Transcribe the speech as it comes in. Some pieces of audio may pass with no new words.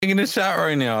taking a shot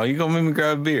right now. You gonna make me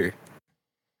grab a beer?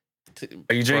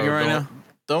 Are you drinking right now?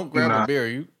 Don't grab a beer.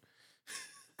 You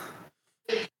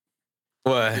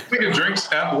what? Nigga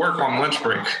drinks at work on lunch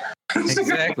break.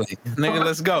 Exactly, nigga.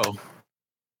 Let's go.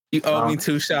 You owe me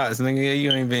 2 shots, nigga.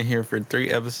 You ain't been here for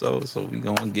 3 episodes, so we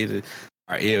gonna get it.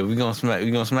 All right, yeah, we gonna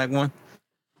smack one.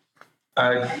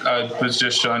 I was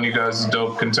just showing you guys a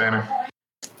dope container.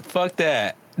 Fuck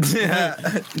that.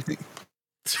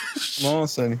 Come on,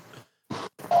 Sonny.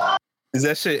 Is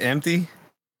that shit empty?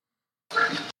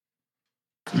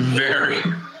 Very.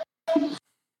 Let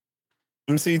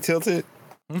me see, tilt it.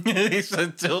 He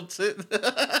said tilt it.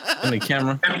 On the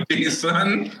camera. Empty,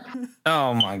 son.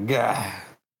 Oh my god.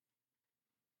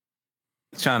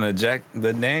 Trying to jack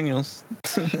the Daniels.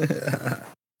 Sir,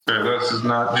 this is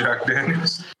not Jack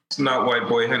Daniels. It's not White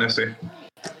Boy Hennessy.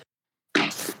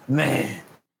 Man,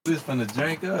 just finna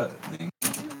drink up.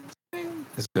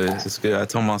 It's good. It's good. I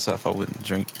told myself I wouldn't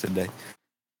drink today.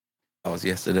 That was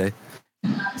yesterday.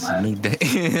 It's a new day.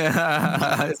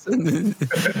 It's a new...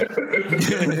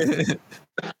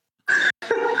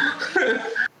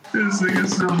 This thing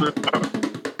is so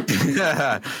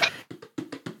bad.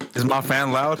 Is my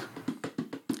fan loud?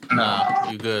 Nah,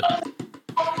 you good.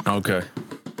 Okay.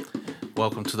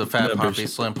 Welcome to the Fat Poppy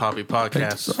Slim Poppy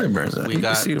podcast. We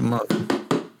got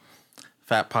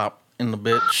Fat Pop in the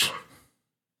bitch.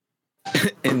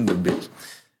 In the bitch.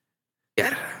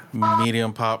 Yeah.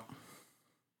 Medium Pop.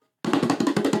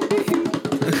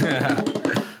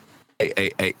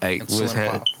 Hey.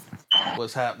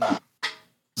 What's happening?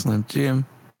 Slim Jim.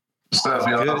 What's up,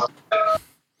 y'all?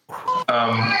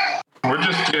 We're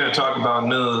just going to talk about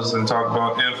news and talk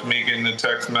about Infamy getting a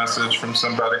text message from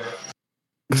somebody.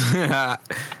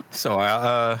 So,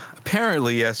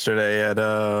 apparently yesterday at,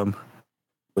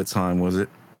 what time was it?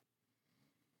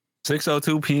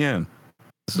 6:02 p.m.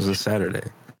 This was a Saturday.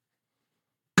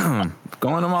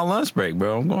 Going on my lunch break,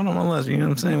 bro. I'm going on my lunch. You know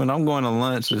what I'm saying? When I'm going to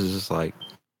lunch, it's just like,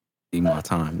 eat my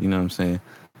time. You know what I'm saying?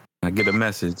 I get a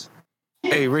message.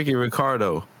 Hey, Ricky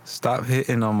Ricardo, stop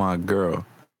hitting on my girl.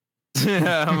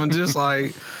 I'm just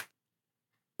like,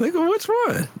 nigga, which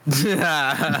one?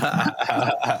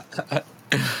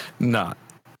 Nah,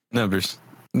 numbers.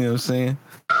 You know what I'm saying?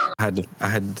 I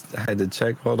had to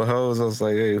check all the hoes. I was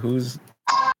like, hey, who's?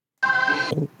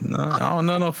 Oh, no, I don't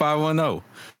know. No 510.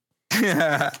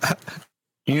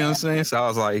 You know what I'm saying? So I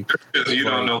was like, you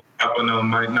don't know 510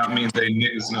 might not mean they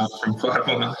niggas not from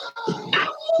 510.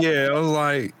 Yeah, I was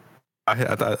like, I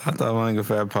thought my nigga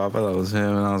Fat Pop, I thought it was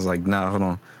him, and I was like, nah, hold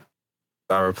on.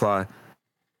 I reply,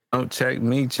 don't check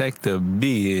me, check the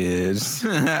bitch.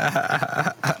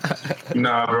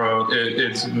 Nah, bro,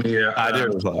 it's me. I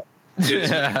did reply.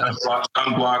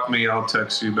 Unblock me, I'll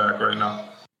text you back right now.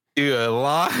 You a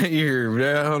liar,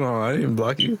 man. Hold on, I didn't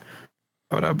block you.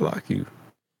 Why would I block you?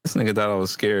 This nigga thought I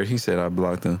was scared. He said I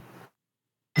blocked him.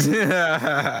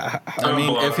 I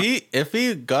mean, if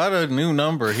he got a new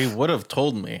number, he would have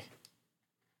told me.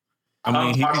 I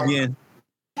mean, he began.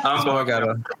 So I got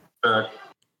a.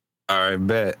 All right,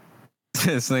 bet.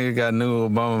 This nigga got a new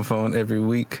Obama phone every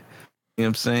week. You know what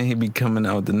I'm saying? He be coming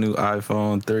out with the new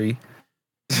iPhone 3.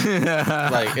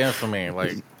 Like, Infamy,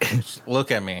 like,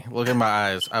 look at me. Look at my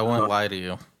eyes. I won't lie to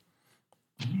you.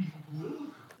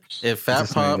 If Fat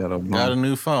Pop got a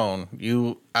new phone,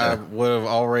 I would have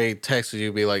already texted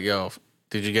you, be like, yo,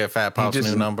 did you get Fat Pop's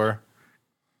new number?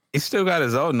 He still got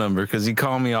his old number because he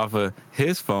called me off of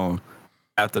his phone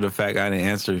after the fact I didn't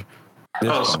answer. So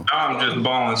now I'm just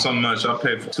balling so much. I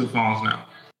paid for 2 phones now.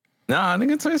 Nah,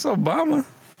 nigga, taste Obama.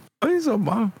 Please,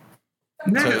 Obama.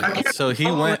 So he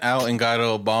went out and got an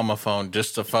Obama phone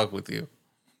just to fuck with you.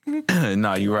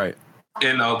 Nah, you're right.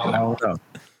 In Oakland. I don't know.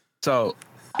 So,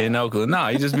 in Oakland. Nah,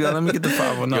 you just be like, let me get the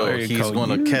 510. He's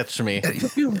going to catch me.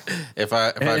 If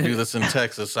I do this in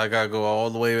Texas, I got to go all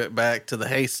the way back to the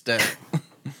haystack.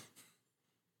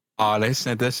 Oh, they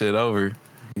sent that shit over.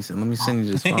 He said, let me send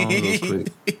you this phone real quick.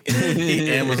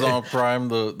 Amazon Prime,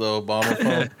 the Obama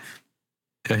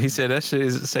phone. He said that shit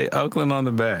is say Oakland on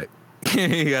the back.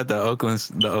 He got the Oakland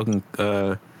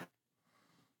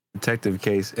detective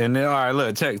case. And then, all right,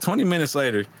 look, check. 20 minutes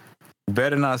later,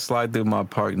 better not slide through my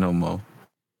park no more.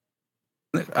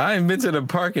 I ain't been to the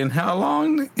park in how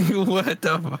long? What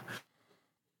the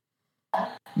fuck?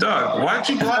 Doug, why'd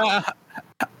you block?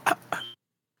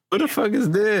 What the fuck is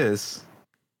this?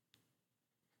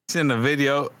 It's in the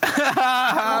video.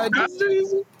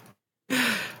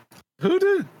 Who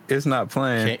did? It's not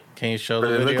playing. Can you show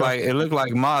the video? It looked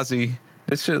like Mozzie.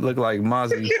 This shit look like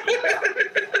Mozzie.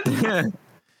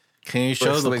 Can you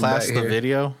show the class the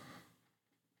video?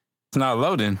 It's not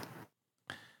loading.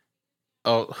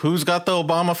 Oh, who's got the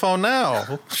Obama phone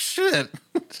now? Shit.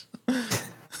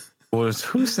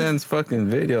 who sends fucking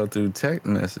video through text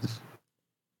message?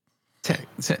 Yeah.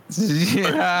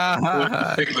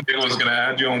 Think the nigga was gonna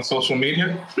add you on social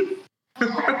media?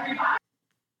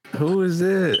 Who is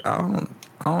it? I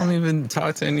don't even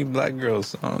talk to any black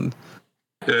girls. And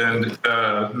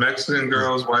Mexican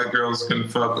girls, white girls can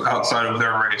fuck outside of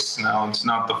their race now. It's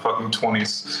not the fucking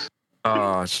 20s.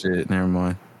 Oh shit! Never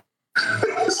mind.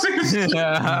 I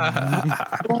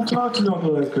don't talk to no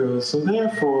black girls, so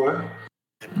therefore.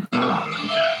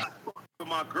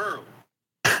 My girl.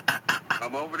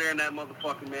 I'm over there in that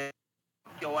motherfucking man.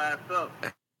 Fuck your ass up.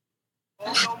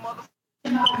 Oh,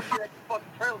 no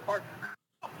motherfucking trailer park.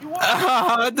 You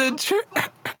are.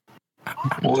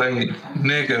 Wait,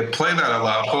 nigga, play that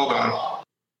aloud. Hold on.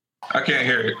 I can't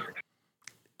hear it.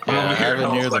 Yeah, have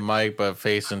it near the mic, but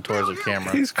facing towards the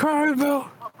camera. He's crying though.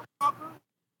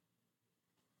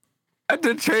 At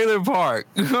the trailer park.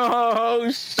 Oh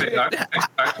shit! I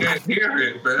can't hear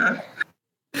it, man.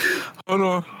 Hold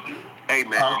on. Hey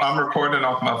man, I'm recording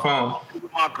off my phone.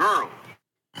 My girl.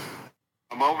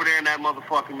 I'm over there in that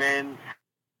motherfucking man.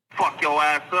 Fuck your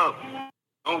ass up.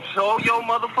 Don't show your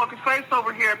motherfucking face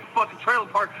over here at the fucking trailer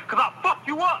park, cause I'll fuck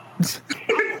you up.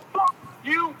 Fuck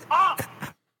you up.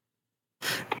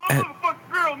 My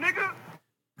motherfucking girl, nigga.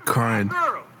 Crying.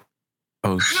 Girl.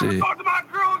 Oh You shit! never talk to my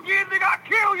girl again, nigga. I'll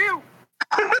kill you.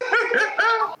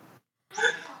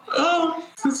 Well,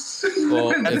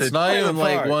 it's not even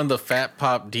like one of the Fat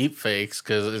Pop deep fakes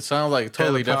because it sounds like a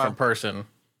totally different person.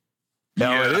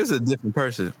 No, it is a different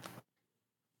person.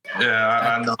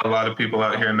 Yeah, I know a lot of people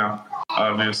out here now,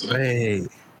 obviously.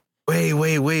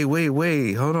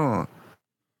 Wait. Hold on.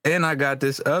 And I got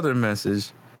this other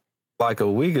message like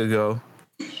a week ago.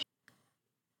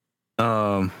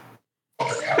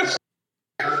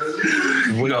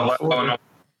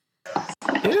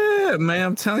 Yeah, man,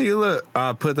 I'm telling you, look,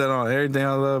 I put that on everything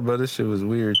I love, but this shit was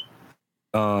weird.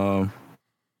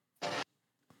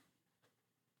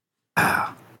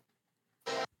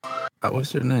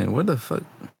 What's your name? What the fuck?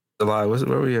 July,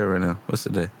 where we at right now? What's the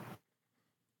day?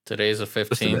 Today's the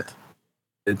 15th.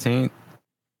 15th?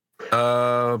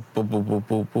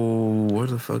 Where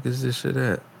the fuck is this shit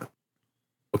at?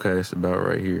 Okay, it's about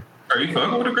right here. Are you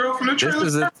fucking with a girl from the trailer?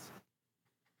 This is it.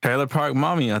 Trailer Park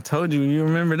Mommy. I told you. You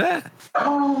remember that?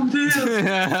 Oh,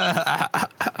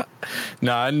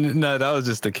 damn. No, that was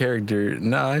just the character.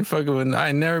 No, I ain't fucking with. I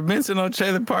ain't never been to no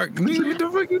Trailer Park. What the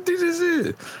fuck you think this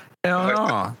is? Hell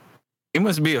no. He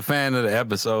must be a fan of the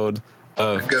episode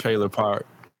of Trailer Park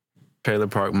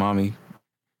Mommy,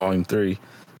 Volume 3.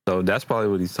 So that's probably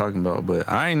what he's talking about. But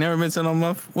I ain't never been to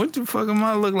no what the fuck am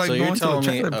I look like? So going you're telling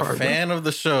to me a fan of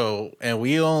the show, and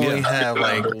we only have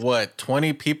like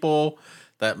 20 people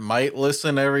that might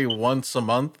listen every once a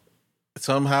month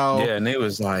somehow. Yeah, and it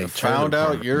was like found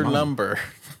out your number.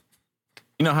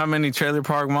 You know how many Trailer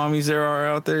Park Mommies there are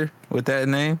out there with that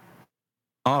name?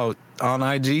 Oh, on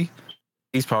IG,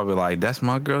 he's probably like, "That's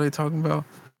my girl they talking about."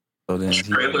 So then,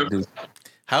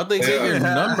 how'd they get your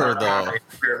number though? I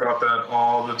hear about that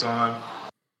all the time.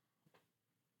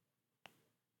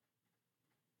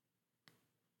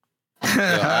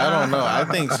 Yeah, I don't know. I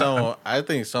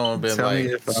think someone been like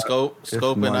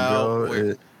scoping out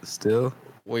where, still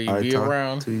where you be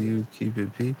around. To you, keep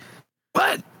it P.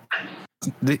 What?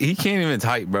 He can't even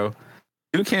type, bro.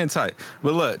 You can't type.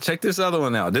 But look, check this other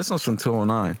one out. This one's from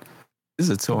 209. This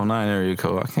is a 209 area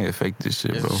code. I can't fake this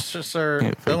shit, bro.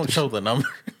 Sir, don't show the number.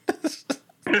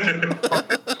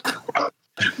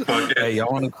 Hey,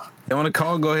 y'all want to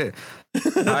call? Go ahead.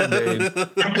 Hi, babe.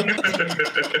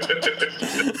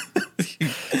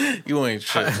 You ain't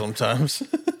shit sometimes.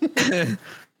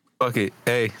 Fuck it.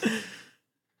 Hey. You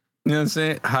know what I'm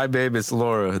saying? Hi, babe. It's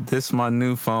Laura. This is my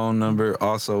new phone number.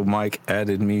 Also, Mike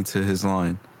added me to his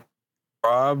line.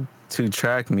 Rob to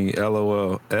track me.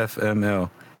 LOL. FML.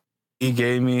 He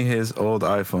gave me his old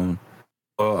iPhone.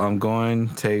 Well, I'm going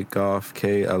to take off.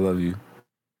 K, I love you.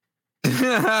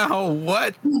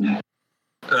 What?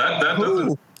 That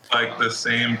doesn't like the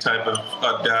same type of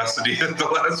audacity as the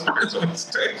last person was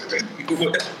texting you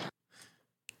with.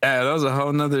 Yeah, that was a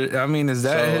whole nother. I mean, is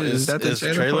that is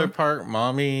Trailer Park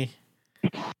Mommy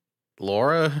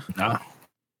Laura? No,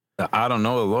 I don't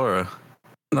know Laura.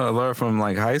 I know Laura from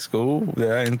like high school.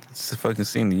 That I ain't fucking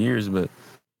seen in years, but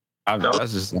that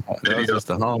was just the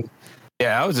homie.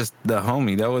 Yeah, I was just the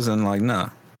homie. That wasn't like nah.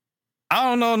 I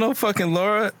don't know no fucking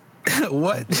Laura.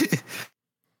 What?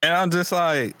 And I'm just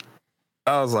like,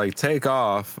 I was like, take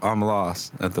off. I'm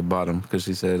lost at the bottom because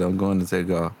she said, I'm going to take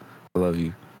off. I love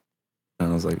you. And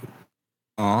I was like,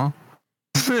 aw.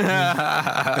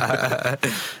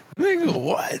 Nigga,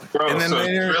 what? Bro, and then so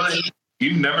really,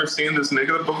 you've never seen this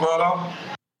nigga before?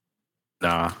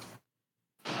 Nah.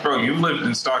 Bro, you lived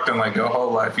in Stockton like your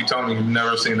whole life. You told me you've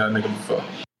never seen that nigga before.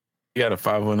 You got a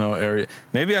 510 area.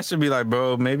 Maybe I should be like,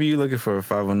 bro, maybe you looking for a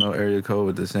 510 area code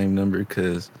with the same number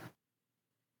because,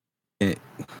 you know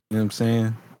what I'm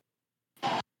saying?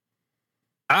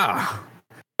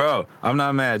 Bro, I'm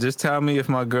not mad. Just tell me if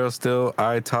my girl's still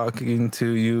talking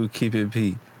to you. Keep it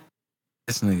P.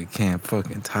 This nigga can't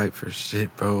fucking type for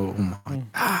shit, bro. Oh my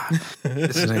God.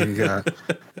 This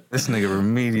nigga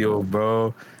remedial,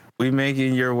 bro. We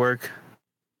making your work.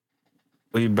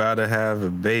 We about to have a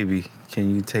baby.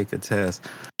 Can you take a test?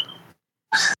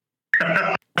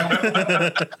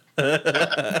 That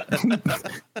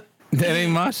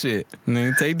ain't my shit.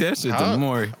 Nigga, take that shit to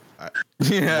Maury.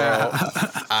 Yeah.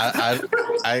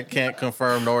 Bro, I can't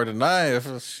confirm nor deny if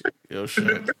it's your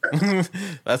shit.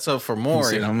 That's up for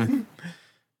Maury. Shit.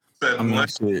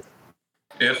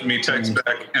 Anthony texts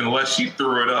back, unless she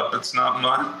threw it up, it's not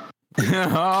mine.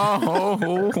 Oh,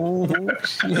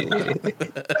 shit.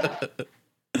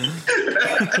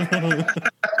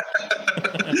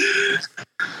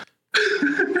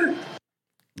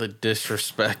 The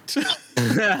disrespect.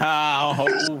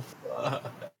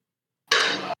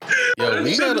 Yo,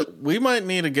 we might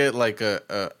need to get like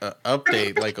a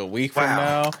update like a week from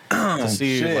now to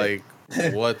see like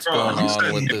what's going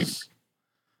on with this.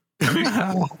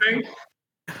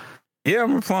 Yeah,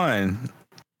 I'm replying,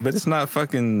 but it's not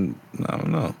fucking. I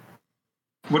don't know.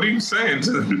 What are you saying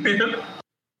to the man?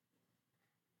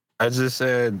 I just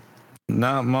said,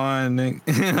 not mine,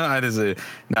 nigga. I just said,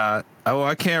 nah.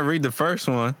 I can't read the first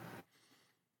one.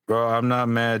 Bro, I'm not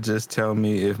mad. Just tell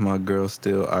me if my girl's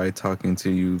still talking to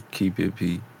you. Keep it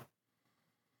P.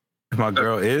 If my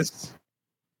girl is?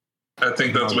 I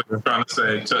think that's what you're trying to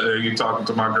say. Are you talking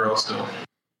to my girl still?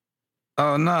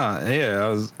 Oh, nah.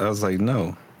 Yeah, I was like,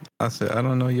 no. I said, I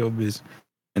don't know your bitch.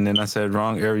 And then I said,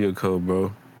 wrong area code,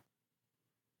 bro.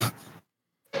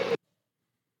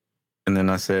 And then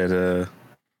I said,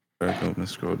 back up and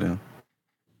scroll down.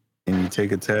 Can you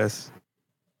take a test?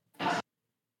 But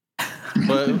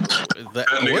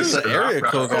what's the area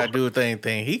code got to do with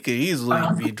anything? He could easily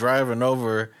be driving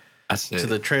over to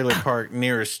the trailer park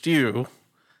nearest you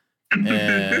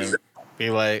and be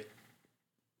like,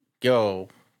 yo,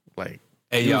 like,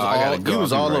 hey, he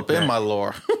was all up in my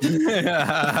lore.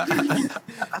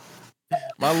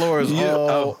 My lore is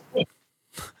all...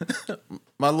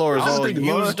 My lore is all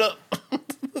used up.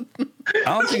 I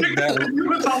don't think that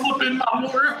was all up in my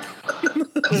lore.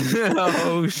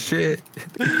 Oh shit!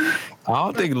 I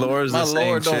don't think Laura's the same chick. My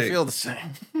lore don't feel the same.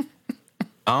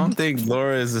 I don't think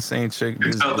Laura is the same chick.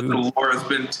 The Laura's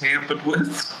been tampered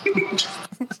with.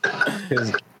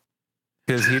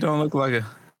 Because he don't look like a.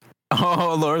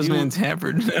 Oh, Laura's been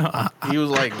tampered. He was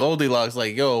like Goldilocks,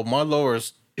 like, yo, my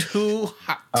lore's too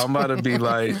hot. I'm about to be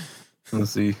like,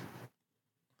 let's see.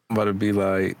 I'm about to be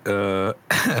like, I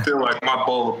feel like my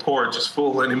bowl of porridge is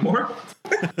full anymore.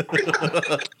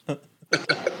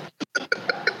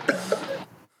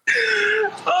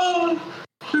 Oh,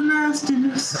 the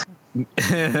nastiness. Meet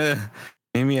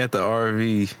me at the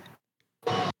RV.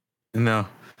 No,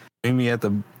 meet me at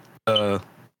the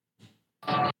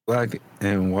black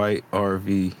and white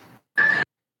RV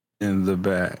in the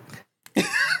back. Meet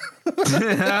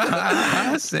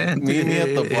me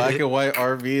at the black and white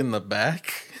RV in the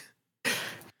back.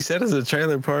 He said it's a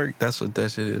trailer park. That's what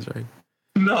that shit is, right?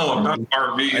 No, not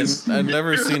RVs. I've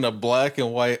never seen a black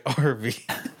and white RV.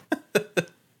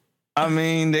 I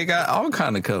mean, they got all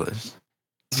kind of colors.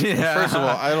 Yeah. First of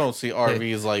all, I don't see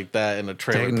RVs like that in a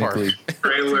trailer park.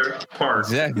 Trailer park,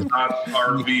 exactly. Not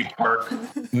RV park.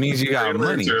 Means you got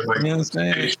money. You know what I'm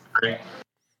saying? It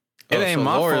ain't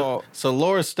my fault. So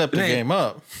Laura stepped the game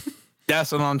up.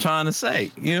 That's what I'm trying to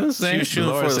say. You know what I'm saying? She was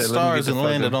shooting for the stars and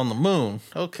landed on the moon.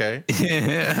 Okay.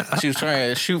 Yeah. She was trying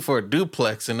to shoot for a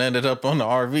duplex and ended up on the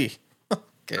RV.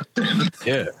 Okay.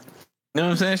 Yeah. You know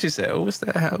what I'm saying? She said, "Oh, what's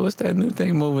that new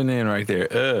thing moving in right there?"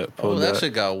 That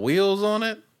shit got wheels on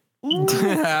it. Ooh,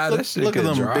 look at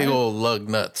them big old lug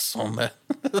nuts on that.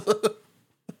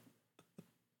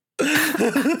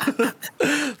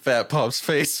 Fat Pop's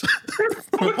face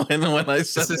when I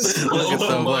said, "Look at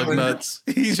them lug nuts,"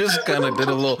 he just kind of did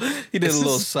a little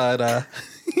side eye.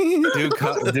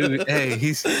 Dude, hey,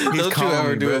 he's don't you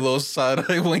ever do a little side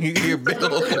eye when you hear big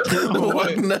old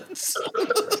lug nuts?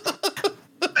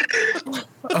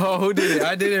 Oh, who did it?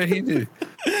 I did it. He did.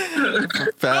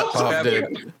 Fat Pop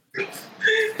did.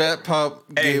 Fat Pop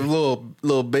gave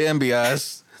little Bambi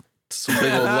eyes, some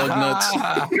big old lug nuts.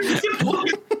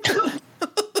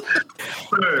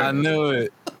 I knew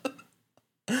it.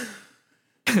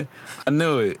 I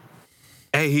knew it.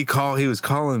 Hey, he was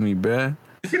calling me, bruh.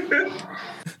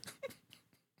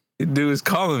 The dude was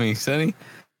calling me, Sonny.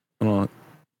 Hold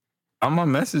on. My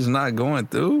message not going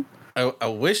through? I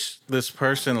wish this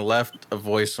person left a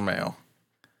voicemail.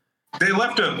 They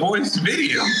left a voice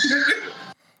video.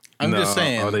 I'm just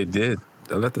saying. Oh, they did.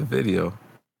 They left the video.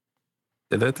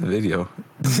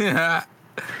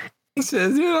 He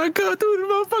says, I come through the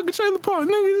motherfucking trailer park,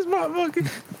 nigga, this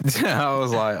motherfucking. I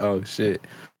was like, oh, shit.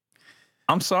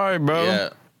 I'm sorry, bro.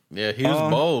 Yeah, he was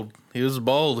bold. He was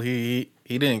bold. He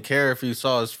didn't care if you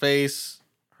saw his face,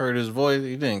 heard his voice.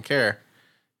 He didn't care.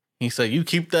 He said, you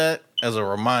keep that as a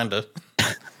reminder.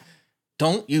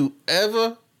 Don't you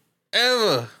ever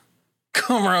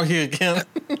come around here again.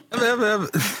 ever.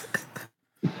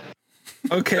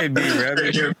 Okay,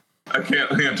 B-Rabbit. I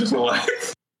can't just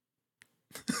relax.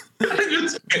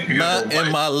 Not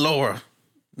in my lore.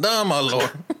 Not in my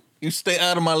lore. You stay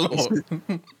out of my lore.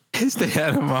 Stay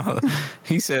out of my lore.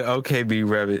 He said, okay,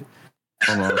 B-Rabbit.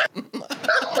 Hold on.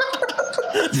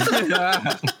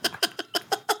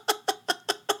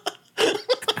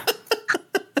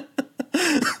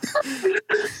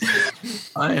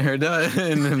 I ain't heard that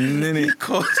in a minute.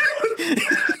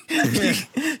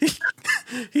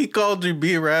 He called you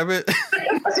B-Rabbit.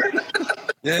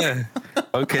 Yeah.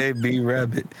 Okay,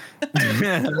 B-Rabbit. Wait,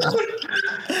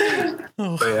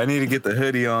 I need to get the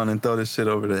hoodie on and throw this shit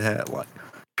over the hat. Like,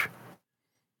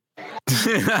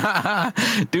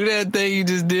 do that thing you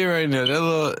just did right now. That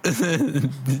little.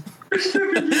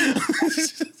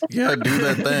 Yeah, do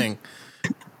that thing.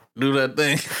 Do that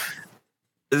thing.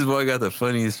 This boy got the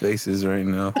funniest faces right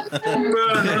now.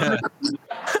 I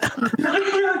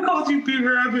called you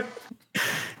B-Rabbit.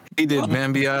 He did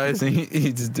Bambi eyes and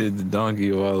he just did the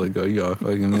donkey a while ago. You all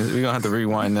fucking miss. We're gonna have to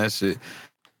rewind that shit.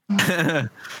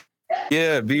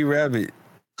 Yeah, B-Rabbit.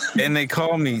 And they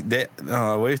call me that.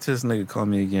 Wait till this nigga call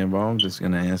me again, bro. I'm just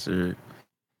gonna answer it.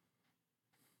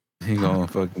 He gonna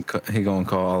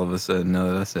call all of a sudden now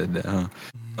that I said that, huh?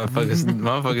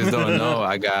 Motherfuckers don't know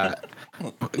I got.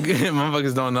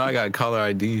 Motherfuckers don't know I got caller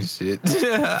ID and shit.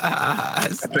 I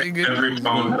think every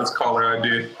phone has caller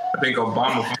ID. I think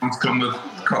Obama phones come with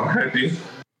caller ID.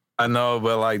 I know,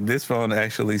 but like this phone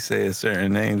actually say a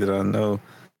certain name that I know.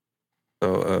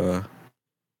 So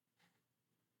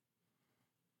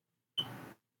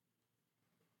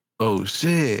oh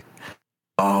shit.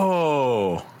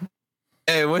 Oh.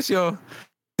 Hey, what's your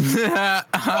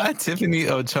Tiffany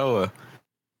Ochoa?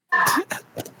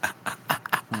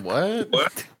 What?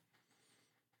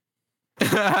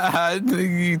 I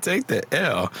think you take the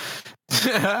L.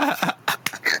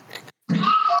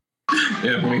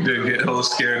 Yeah, we did get hella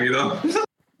scared, you know.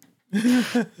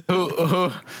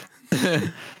 Who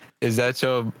is that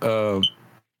your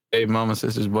baby mama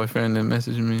sister's boyfriend that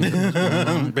messaged me?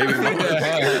 Baby mama.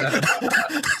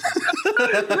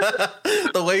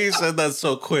 The way you said that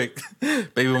so quick.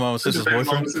 Baby mama sister's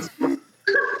boyfriend.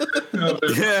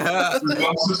 Yeah.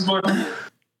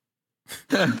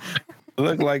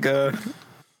 Look like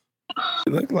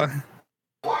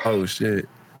oh shit.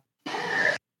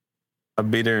 I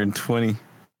beat her in 20.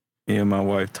 Me and my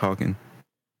wife talking.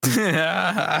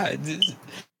 Yeah,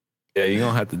 you're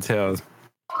gonna have to tell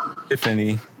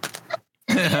Tiffany.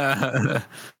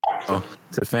 Oh,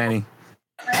 Tiffany.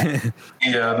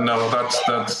 Yeah, no,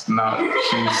 that's not.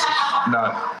 She's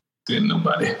not getting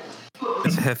nobody.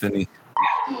 It's Tiffany.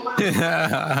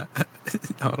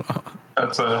 Hold on.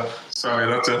 That's a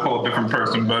whole different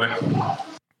person, buddy.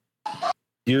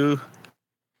 You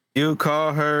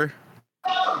call her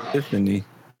Tiffany.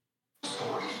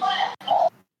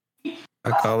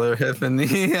 I call her Tiffany.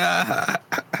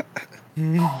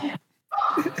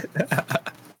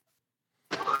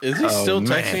 Is he still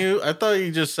texting you? I thought he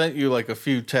just sent you like a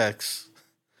few texts.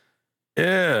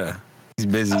 Yeah. He's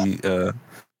busy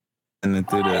sending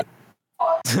through that.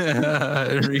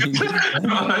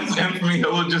 Anthony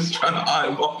was just trying to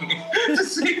eyeball me to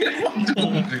see if I'm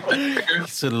doing anything. He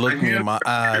said, look me in my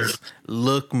eyes.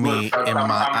 Look me in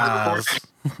my eyes.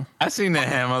 I seen that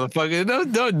hand, motherfucker.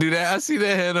 Don't do that. I see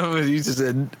that hand over. You just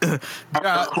said, I'm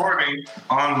recording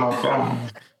on my phone.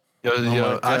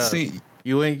 Yo, I see.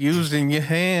 You ain't using your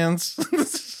hands.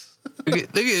 Look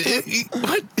at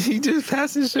what? He just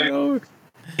passed his shit over.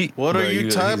 What are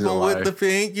you typing with if you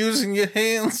ain't using your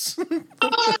hands?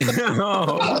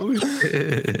 Oh,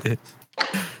 shit.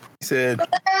 He said,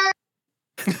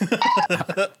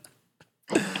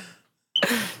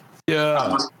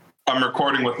 yeah. I'm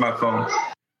recording with my phone.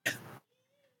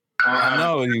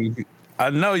 I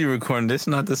know you're recording. This is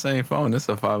not the same phone. This is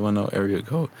a 510 area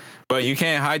code. But you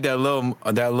can't hide that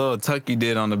little tuck you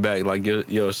did on the back, like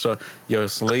your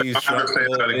sleeves.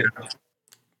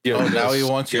 Now he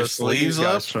wants your sleeves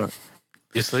up.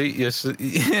 Your sleeve. He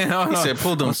said,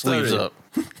 "Pull them sleeves up.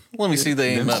 Let me see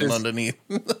they ain't nothing underneath."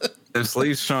 The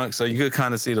sleeves shrunk, so you could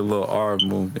kind of see the little arm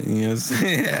movement. You know what I'm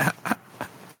saying?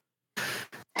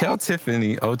 Tell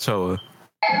Tiffany Ochoa.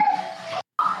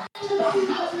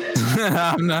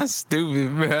 I'm not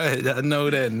stupid, bro. I know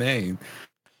that name.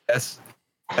 That's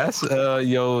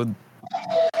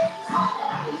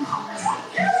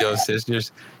your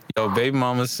sister's, your baby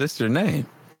mama's sister name.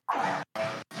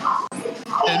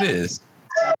 It is.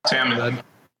 Tammy.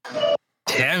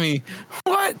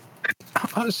 What?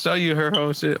 I'll show you her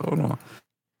whole shit. Hold on.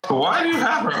 Why do you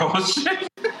have her whole shit?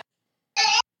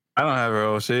 I don't have her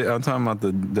whole shit. I'm talking about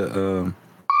the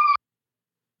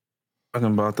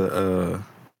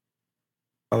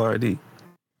caller ID.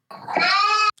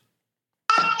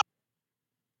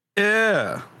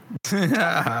 Yeah.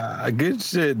 Good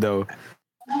shit though.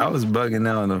 I was bugging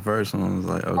out in the first one. I was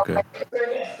like, okay.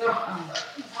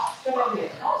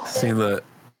 See, look.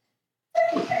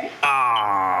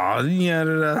 Ah, yeah,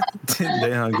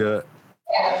 they hung up.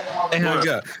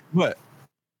 What?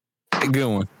 A good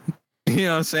one. You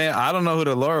know what I'm saying? I don't know who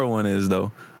the Laura one is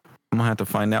though. I'm gonna have to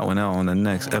find that one out on the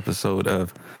next episode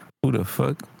of Who the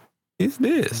Fuck Is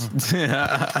This?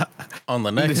 On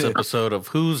the next episode of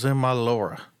Who's in My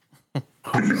Laura?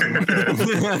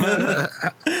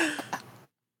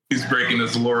 He's breaking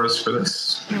his Laura's for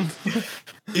this.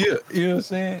 Yeah, you know what I'm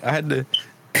saying? I had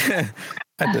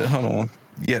to hold on.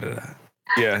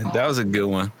 Yeah, that was a good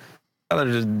one. I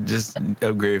just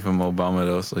upgrade from Obama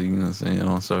though, so you know what I'm saying? I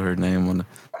don't show her name on the.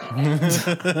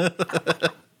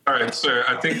 All right, sir.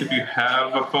 I think if you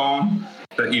have a phone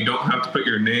that you don't have to put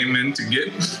your name in to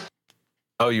get.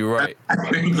 Oh, you're right. I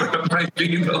think that might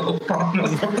be the little problem.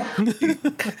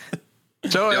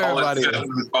 Show everybody.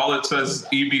 All it says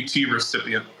EBT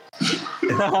recipient.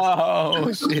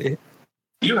 Oh shit.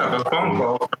 You have a phone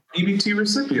call from EBT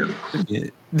recipient.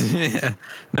 Yeah.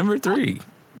 Number 3.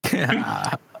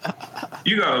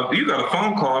 You got a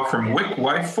phone call from Wick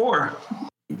Wife 4.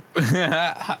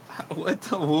 What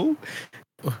the who?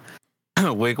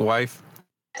 Wick Wife.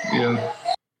 Yeah.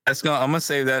 I'm gonna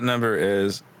save that number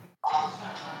as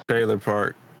Trailer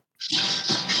Park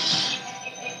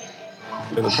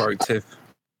Tiff.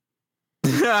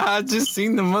 I just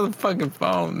seen the motherfucking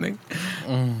phone, nigga.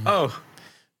 Oh.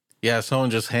 Yeah, someone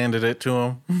just handed it to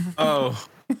him. Oh.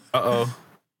 Uh-oh.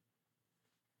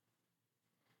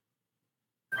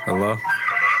 Hello? Fuck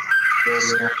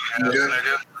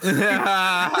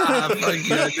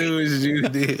you, I knew it was you,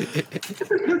 dude.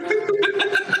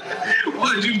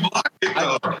 Why did you block it,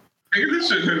 though? This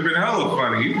shit could have been hella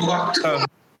funny. You blocked it.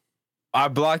 I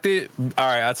blocked it. All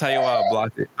right, I'll tell you why I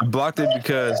blocked it. I blocked it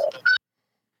because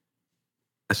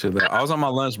I was on my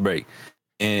lunch break,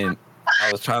 and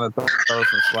I was trying to throw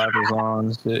some slappers on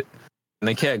and shit. And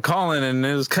they kept calling, and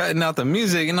it was cutting out the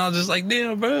music, and I was just like,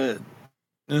 damn, bro. You know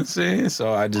what I'm saying?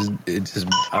 So I was just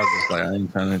like, I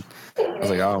ain't trying to. I was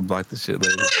like, I'll block this shit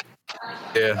later.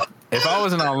 Yeah. If I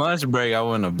wasn't on lunch break, I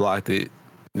wouldn't have blocked it.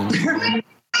 You know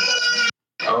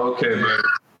Okay, man.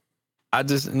 I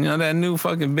just, that new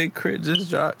fucking Big Crit just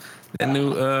dropped. That new,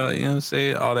 you know what I'm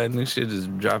saying? All that new shit is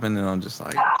dropping, and I'm just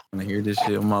like, I want to hear this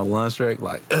shit on my lunch break,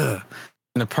 like, in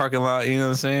the parking lot, you know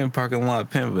what I'm saying? Parking lot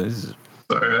pimp, but it's just...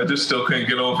 Sorry, I just still can't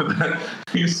get over that.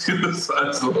 You see the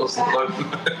size of those lunch.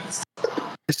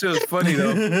 It's just funny,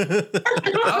 though. I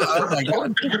was like,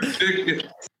 what?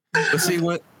 But see,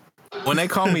 when they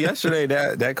called me yesterday,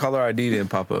 that caller ID didn't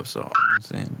pop up, so I'm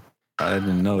saying I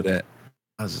didn't know that.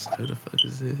 I was just like, who the fuck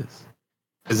is this?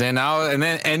 Cause then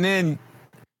and then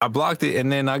I blocked it,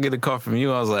 and then I get a call from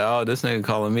you. I was like, oh, this nigga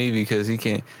calling me because he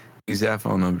can't use that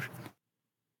phone number.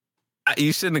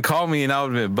 You shouldn't have called me, and I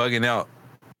would have been bugging out.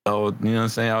 Oh, you know what I'm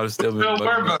saying? I would have still been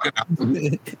bugging out.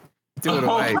 Do it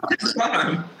right.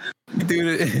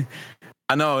 Dude,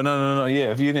 I know. No. Yeah,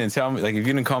 if you didn't tell me, like if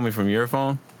you didn't call me from your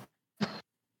phone,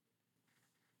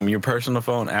 from your personal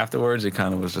phone afterwards, it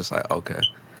kind of was just like, okay,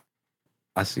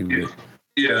 I see what.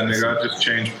 Yeah, nigga, I just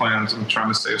changed plans. I'm trying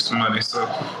to save some money, so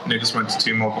niggas went to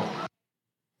T-Mobile.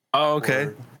 Oh, okay.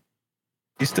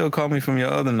 You still call me from your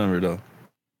other number, though?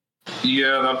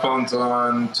 Yeah, that phone's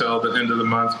on till the end of the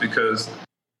month because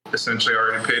essentially I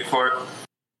already paid for it.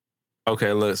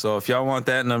 Okay, look, so if y'all want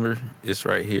that number, it's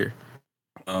right here.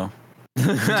 Oh.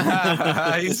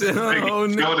 He said, oh,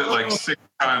 no. Showed it like 6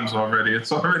 times already.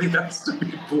 It's already has to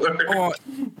be blurred.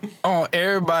 Oh,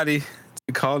 everybody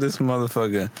to call this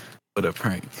motherfucker with a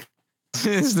prank.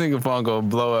 This nigga phone gonna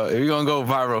blow up. If we gonna go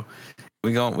viral,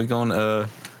 we gonna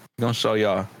show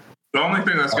y'all. The only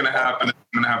thing that's gonna happen is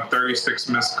I'm gonna have 36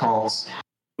 missed calls.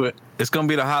 But it's gonna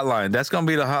be the hotline. That's gonna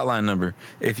be the hotline number.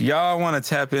 If y'all want to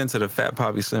tap into the Fat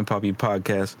Poppy Slim Poppy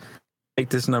podcast, take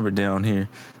this number down here.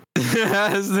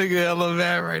 This nigga hella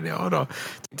mad right now. Hold on.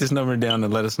 Take this number down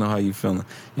and let us know how you feeling.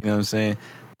 You know what I'm saying?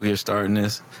 We are starting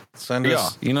this. Send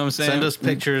us, you know what I'm saying? Send us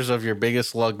pictures of your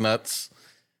biggest lug nuts.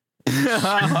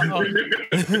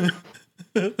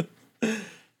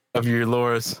 Of your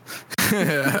lures.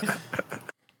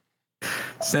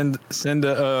 Send send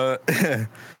it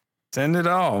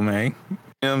all, man. You know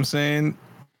what I'm saying?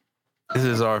 This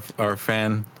is our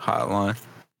fan hotline.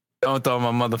 Don't throw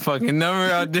my motherfucking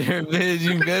number out there, bitch.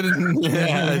 You better than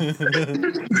that.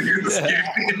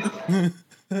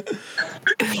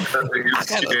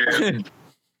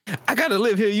 I gotta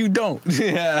live here. You don't.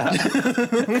 Yeah.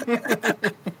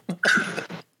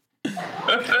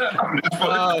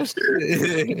 Oh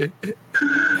shit.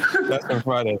 That's on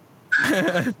Friday.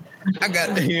 I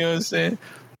got, you know what I'm saying?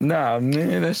 Nah,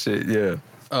 man, that shit, yeah.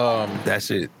 That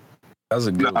shit. That was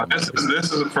a good one.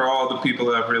 This is for all the people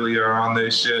that really are on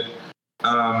this shit.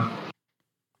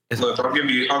 Look, I'll give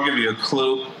you a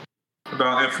clue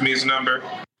about Infamy's number.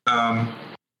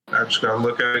 I just gotta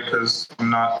look at it because I'm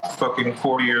not fucking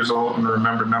 40 years old and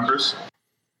remember numbers.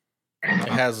 It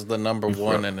has the number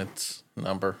 1 in its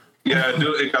number. Yeah,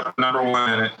 it got the number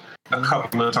 1 in it a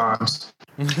couple of times.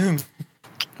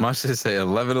 My shit say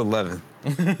 1111.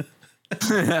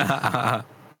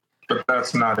 But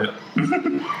that's not it.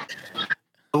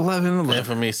 1111.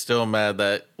 Infamy's still mad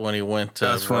that when he went to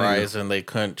Verizon, they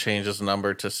couldn't change his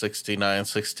number to 69,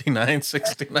 69,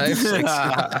 69,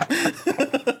 69.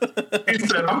 He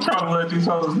said, I'm trying to let these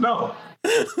hoes know.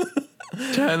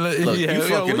 Look, you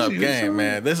fucking up game,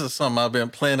 man. This is something I've been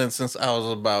planning since I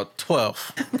was about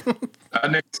 12. I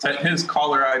nigga set his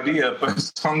caller ID up, but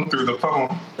his tongue through the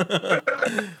phone.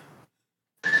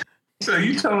 So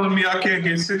you telling me I can't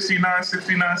get 69,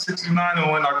 69, 69,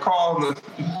 and when I call,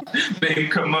 they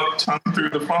come up tongue through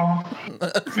the phone?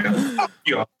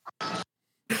 Yo.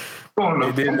 I'm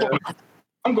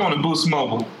going to Boost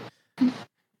Mobile.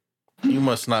 You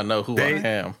must not know who I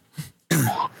am.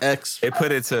 They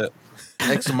put it to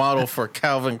X model for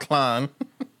Calvin Klein.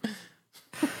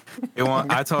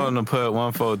 I told him to put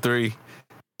 143.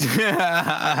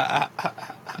 Yeah,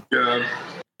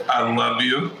 I love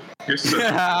you. You're so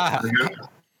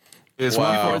It's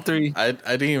wow. 143. I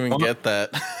didn't even get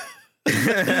that.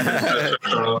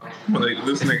 Like,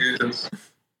 this nigga is.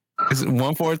 It's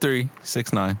 143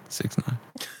 6969.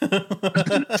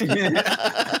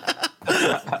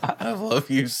 I love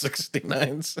you,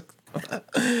 69.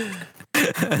 You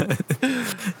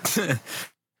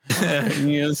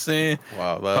know what I'm saying?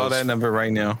 Wow, call that number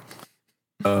right now.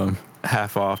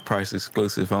 Half off, price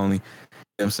exclusive only. You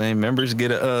know what I'm saying? Members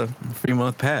get a free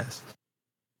month pass.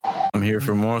 I'm here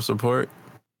for moral support.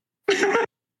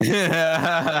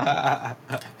 if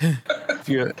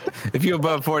you're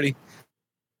above 40.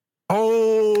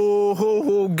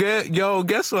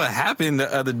 Guess what happened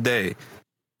the other day?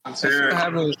 What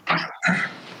happened?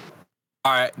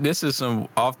 All right, this is some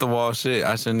off the wall shit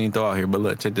I shouldn't even throw out here, but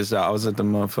look, check this out. I was at the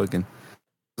motherfucking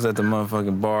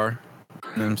bar. You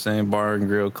know what I'm saying? Bar and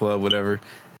grill club, whatever.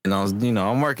 And I was,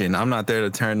 I'm working. I'm not there to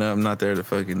turn up. I'm not there to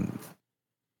fucking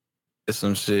get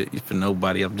some shit for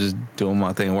nobody. I'm just doing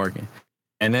my thing, working.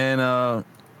 And then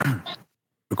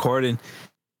recording.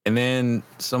 And then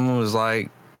someone was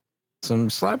like, some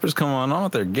slappers come on. I'm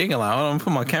out there gigging. Like, hold on,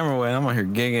 put my camera away. I'm out here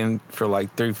gigging for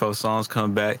like 3-4 songs.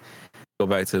 Come back, go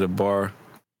back to the bar,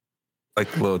 like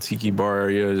the little tiki bar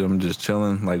area. I'm just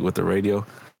chilling, like with the radio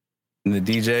and the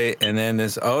DJ. And then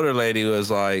this older lady was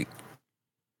like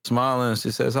smiling.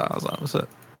 She says, "Hi." I was like, "What's up?"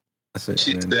 I said,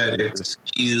 she said,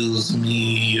 "Excuse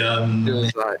me."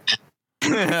 Was like,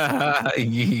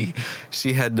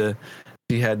 she had the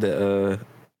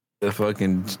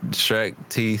fucking Shrek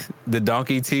teeth, the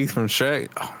donkey teeth from Shrek.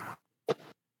 Oh.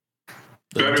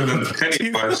 Better than the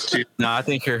Pennywise teeth. Nah, I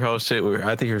think her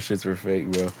shits were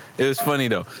fake, bro. It was funny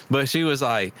though. But she was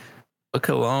like, What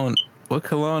cologne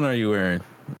are you wearing?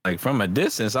 Like from a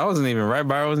distance. I wasn't even right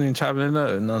by her, I wasn't even chopping it up.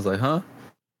 And I was like, huh?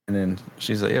 And then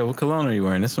she's like, yeah, what cologne are you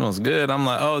wearing? This smells good. I'm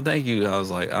like, oh, thank you. I was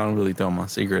like, I don't really throw my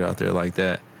secret out there like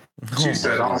that. She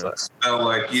said, I don't smell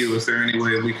like you. Is there any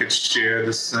way we could share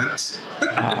the scent?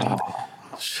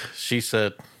 She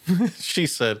said,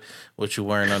 what you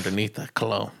wearing underneath that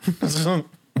cologne?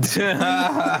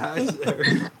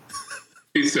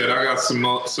 He said, I got something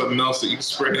else that you can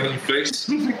spray on your face.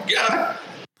 God.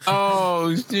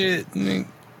 Oh, shit.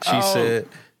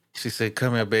 She said,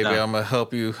 come here, baby. I'm going to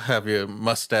help you have your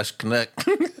mustache connect.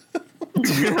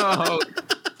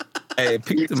 Hey,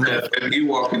 peep them up. And you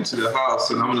walk into the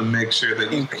house, and I'm gonna make sure that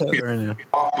you can't get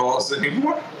off balls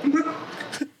anymore.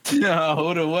 No,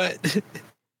 hold on, what?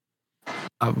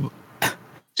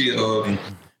 She was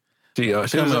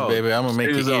baby. I'm gonna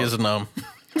make your ears numb.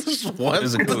 What?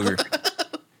 It's a cougar.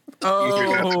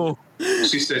 Oh.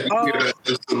 She said, "You get that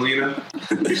to Selena."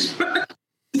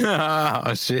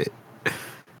 Oh shit.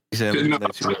 She said, you know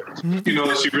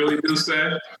what she really did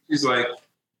say? She's like,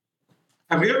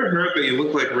 "Have you ever heard that you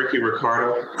look like Ricky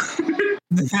Ricardo?"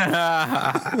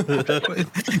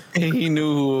 He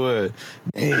knew who it was.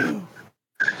 Damn.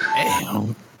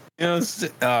 You know,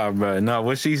 oh, bro. No,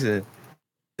 what she said.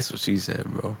 That's what she said,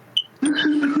 bro.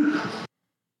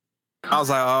 I was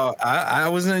like, oh, I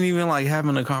wasn't even like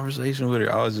having a conversation with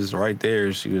her. I was just right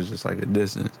there. She was just like a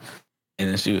distance. And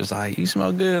then she was like, "You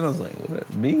smell good." I was like,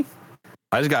 "What, me?"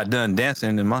 I just got done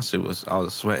dancing and my shit was, I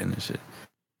was sweating and shit.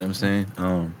 You know what I'm saying?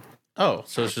 Oh,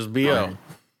 so it's just BO.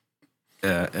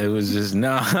 Yeah, it was just,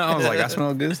 no. I was like, "I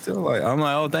smell good still." Like, I'm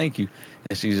like, "Oh, thank you."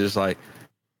 And she's like,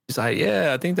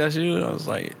 "Yeah, I think that's you." And I was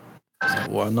like,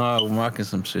 "Well, no, I'm rocking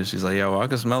some shit." She's like, "Yeah, well, I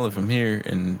can smell it from here."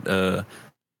 And it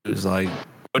was like,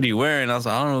 "What are you wearing?" I was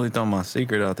like, "I don't really throw my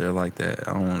secret out there like that.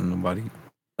 I don't want nobody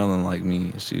smelling like me."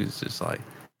 And she was just like,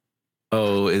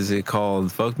 "Oh, is it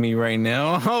called Fuck Me Right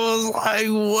Now?" I was like,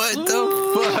 "What the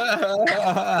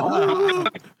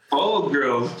fuck?" All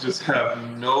girls just have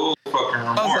no fucking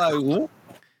remorse. I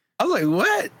was like,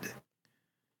 "What?"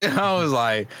 And I was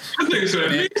like, I think so.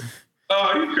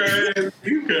 "Oh,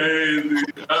 you crazy.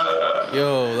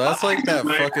 Yo, that's like that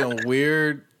fucking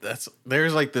weird.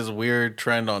 There's like this weird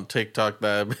trend on TikTok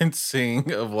that I've been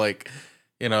seeing of like,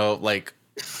 you know, like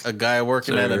a guy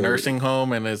working at a nursing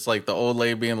home, and it's like the old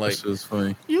lady being like,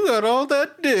 funny. "You got all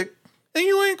that dick, and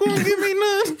you ain't gonna give me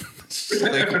none."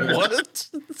 Like, what?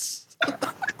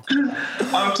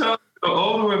 I'm telling you, the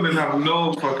old women have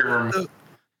no fucking remorse.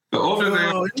 The older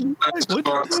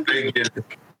they get,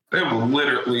 they will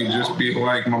literally just be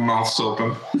like, "My mouth's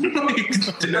open."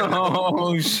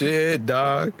 Oh shit,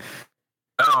 dog.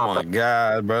 Oh my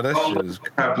god, bro, that shit is.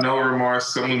 Have no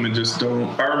remorse. Some women just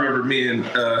don't. I remember me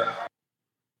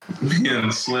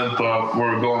and Slim Pop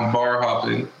were going bar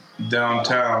hopping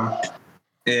downtown,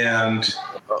 and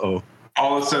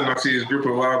all of a sudden I see this group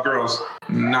of loud girls,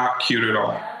 not cute at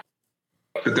all,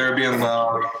 but they're being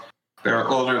loud. They're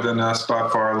older than us by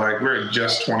far. Like, we're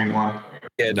just 21.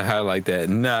 Yeah, to highlight that,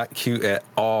 not cute at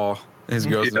all. His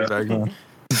girls in the background.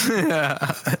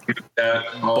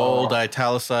 Bold,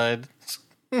 italicized.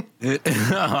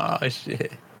 Oh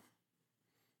shit!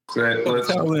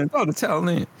 The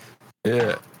talent.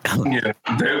 Yeah. Yeah,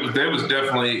 they was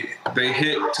definitely, they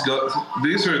hit to go.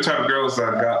 These are the type of girls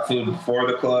that got food before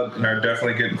the club and are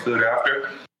definitely getting food after.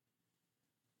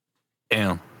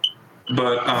 Damn.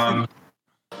 But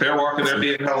they're walking there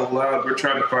being hella loud. We're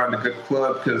trying to find a good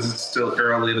club because it's still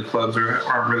early. The clubs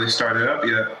aren't really started up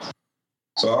yet.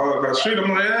 So all across the street, I'm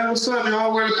like, "Hey, what's up,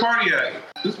 y'all? Where the party at?"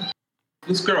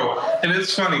 This girl, and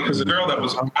it's funny because the girl that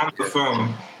was on the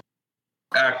phone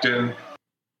acting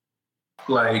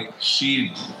like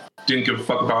she didn't give a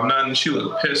fuck about nothing. She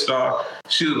looked pissed off.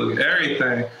 She looked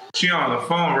everything. She on the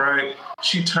phone, right?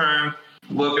 She turned,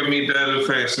 looked at me dead in the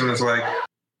face, and was like,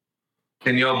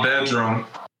 "In your bedroom."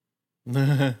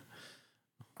 I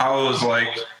was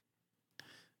like,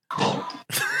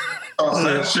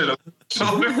 that shit up.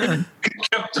 Shoulder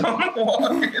kept on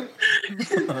walking.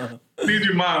 Need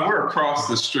your mind, we're across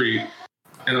the street,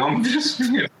 and I'm just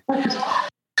being.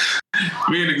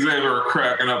 Me and Xavier are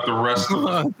cracking up the rest of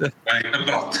the night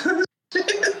about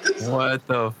this. What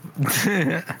the?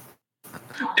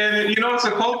 And you know what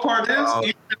the cold part is?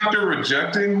 Even after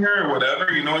rejecting her or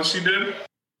whatever, you know what she did?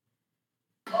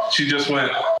 She just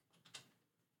went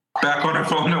back on her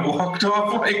phone and walked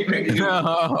off like, "Nigga,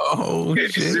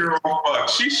 zero fucks."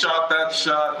 She shot that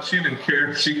shot. She didn't care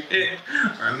if she hit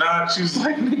or not. She's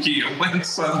like, "Nigga, you win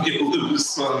some, you lose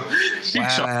some." She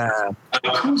shot.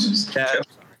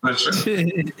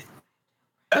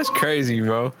 That's crazy,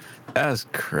 bro. That's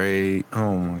crazy.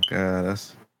 Oh my god,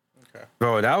 that's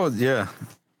bro. That was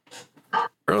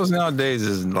Girls nowadays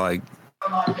is like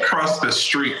across the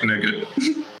street, nigga.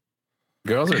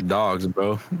 Girls are dogs,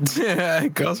 bro.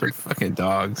 Girls are fucking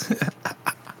dogs.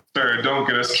 Sir, don't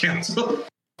get us canceled.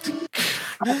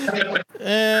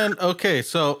 And okay,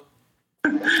 so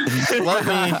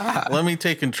let me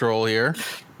take control here.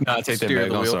 No, I take that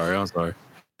back. I'm sorry.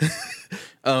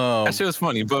 That shit was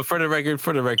funny, but for the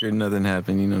record, nothing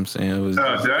happened. You know what I'm saying? It was. Did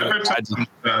I ever tell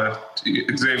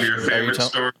Xavier your favorite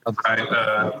story?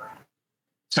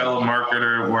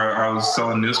 Telemarketer where I was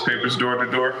selling newspapers door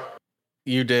to door.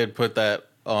 You did put that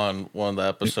on one of the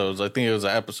episodes. I think it was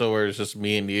an episode where it's just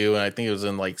me and you, and I think it was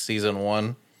in like season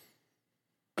 1.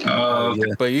 Yeah.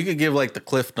 But you could give like the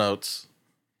cliff notes.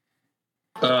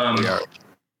 I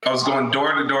was going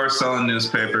door to door selling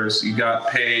newspapers. You got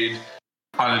paid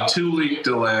on a 2-week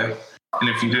delay. And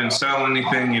if you didn't sell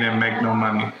anything, you didn't make no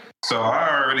money. So I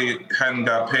already hadn't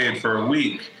got paid for a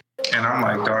week. And I'm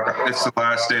like, dog, it's the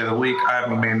last day of the week. I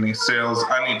haven't made any sales.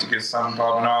 I need to get something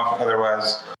popping off.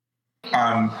 Otherwise,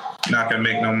 I'm not going to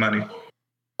make no money.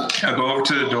 I go over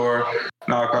to the door,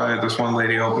 knock on it. This one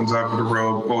lady opens up with a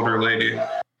robe, older lady.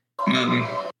 And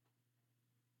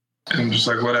I'm just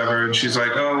like, whatever. And she's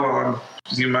like, oh, well,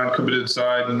 you mind coming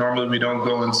inside? And normally we don't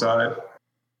go inside.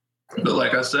 But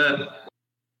like I said,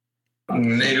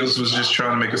 Natives was just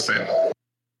trying to make a sale.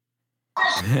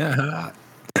 Yeah.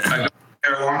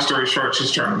 Long story short,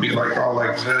 she's trying to be like all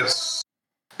like this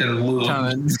in lieu of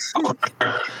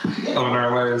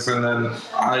our ways. And then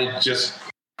I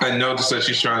noticed that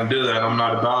she's trying to do that. I'm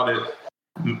not about it.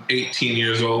 I'm 18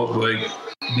 years old, like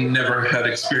never had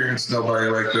experienced nobody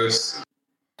like this.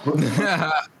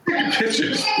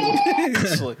 Pictures.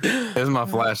 Here's my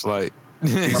flashlight.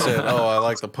 He said, "Oh, I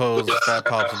like the pose that Fat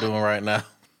Pop's doing right now."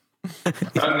 That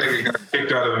nigga got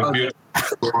kicked out of a beautiful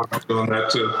I'm doing that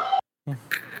too.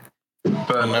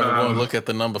 But I'm never going to look at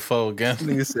the number 4 again.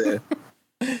 Nigga said.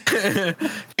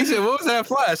 He said, "What was that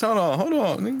flash? Hold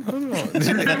on, nigga, hold on."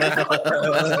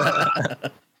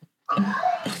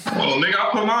 Well, nigga,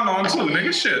 I'll put mine on too,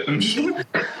 nigga. Shit.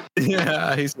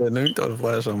 Yeah, he said, "Let me throw the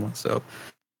flash on myself."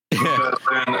 But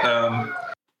then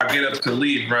I get up to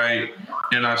leave, right?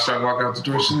 And I start walking out the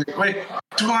door. She's like, "Wait,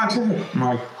 Devontae." I'm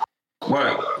like,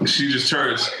 "What?" And she just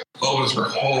turns, opens her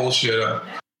whole shit up.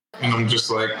 And I'm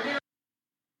just like,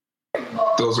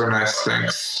 those are nice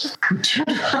things.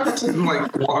 And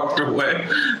like walked away.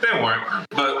 They weren't.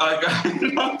 But like, I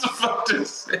don't know what the fuck to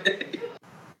say.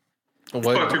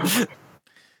 Fucking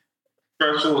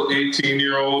special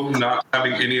 18-year-old not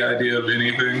having any idea of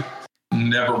anything.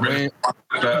 Never been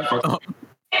at that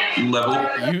fucking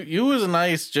level. You was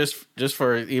nice just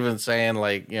for even saying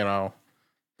like, you know,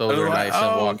 those are nice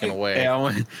and walking away.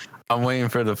 Yeah, I'm waiting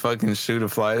for the fucking shoe to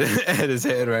fly at his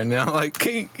head right now. Like,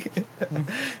 kink.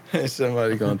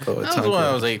 Somebody gonna throw a That was when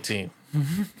I was 18.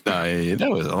 Nah, yeah, that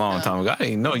was a long time ago. I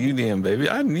didn't know you then, baby.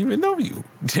 I didn't even know you.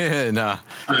 Yeah, nah.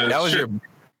 That was shit.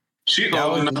 She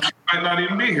old enough, she might not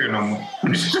even be here no more.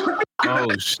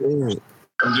 Oh, shit.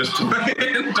 I'm just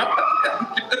playing.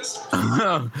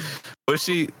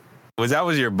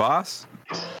 Was your boss?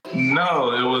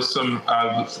 No, it was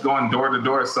I was going door to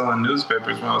door selling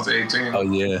newspapers when I was 18. Oh,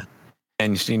 yeah.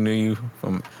 And she knew you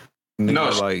from...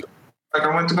 Like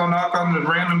I went to go knock on the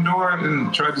random door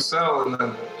and tried to sell, and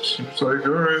then she was like,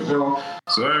 all right, well,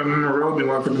 sorry, I'm in the road, be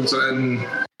walking inside, and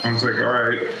I was like, all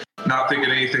right, not thinking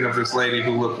anything of this lady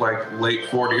who looked like late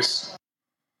 40s.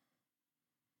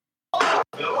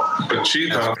 But she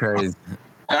thought, crazy.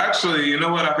 Actually, you know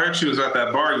what? I heard she was at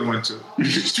that bar you went to.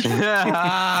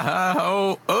 I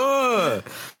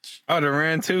would have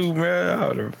ran too, man. I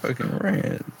would have fucking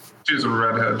ran. She's a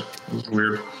redhead. It was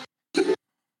weird.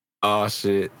 Oh,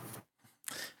 shit.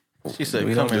 She said,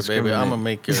 come here, baby. I'm going to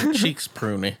make your cheeks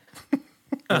pruny.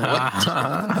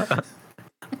 What?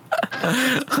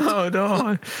 Hold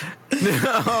on.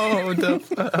 No, the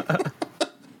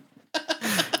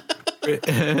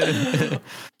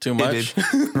Too much?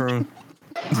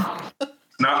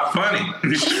 Not funny.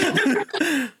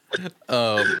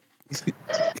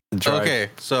 Okay,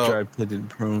 so dry pitted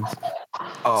prunes.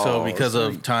 So because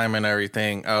of time and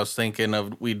everything, I was thinking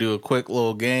of we do a quick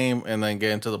little game and then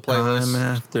get into the playlist. Time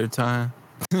after time.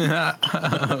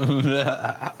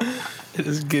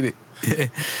 Let's get it.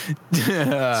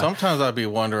 Sometimes I'd be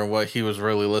wondering what he was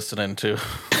really listening to.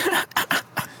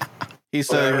 He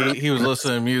said he was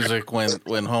listening to music when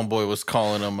Homeboy was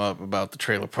calling him up about the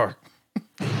trailer park.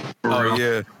 Oh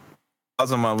yeah, I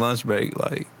was on my lunch break,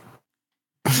 like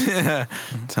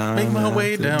time. Make my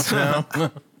way downtown.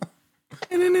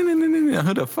 Who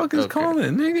the fuck is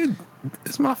calling, nigga?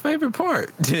 It's my favorite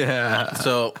part. Yeah.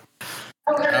 So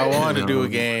I wanted to do a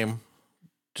game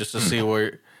just to see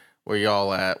where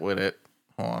y'all at with it.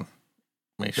 Hold on,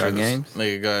 make sure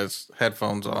nigga guys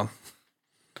headphones on.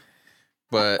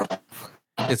 But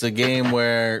it's a game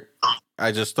where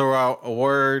I just throw out a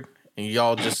word and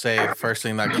y'all just say the first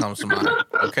thing that comes to mind.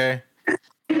 Okay?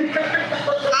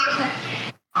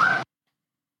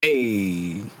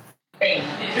 Hey.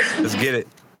 Let's get it.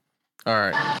 All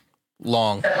right.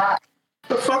 Long.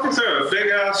 The fuck is there? A big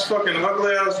ass fucking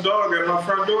ugly ass dog at my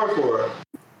front door for it?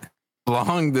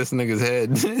 Long this nigga's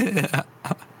head.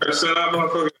 I said I'm a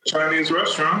fucking Chinese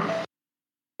restaurant.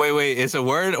 Wait. It's a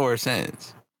word or a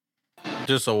sentence?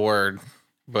 Just a word.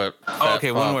 But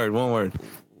okay, one word.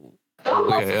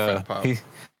 Okay,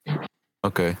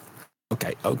 okay.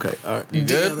 All right. You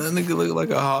good? That nigga look like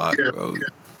a hog, bro.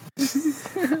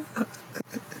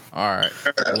 All right.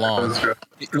 Long.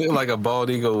 You look like a bald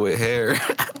eagle with hair.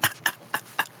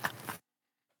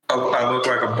 I look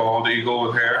like a bald eagle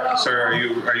with hair. Sir, are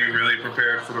you really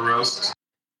prepared for the roast?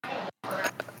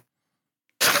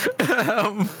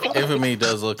 Infamy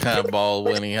does look kind of bald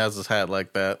when he has his hat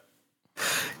like that.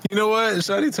 You know what?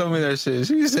 Shawty told me that shit.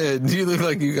 She said, "You look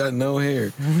like you got no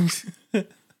hair." All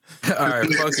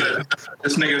right, fuck it.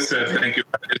 This nigga said, "Thank you.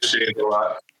 I get shaved a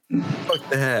lot." Fuck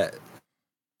the hat.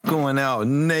 Going out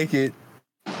naked.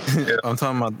 Yeah. I'm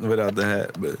talking about without the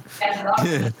hat, but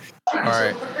yeah. All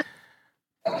right.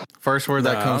 First word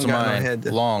that comes to mind.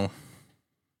 Long.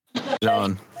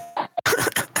 John.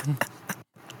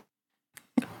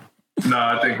 No,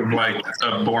 I think of like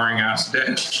a boring ass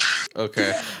day.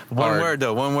 Okay. One word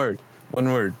though. One word.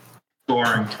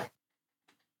 Boring.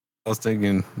 I was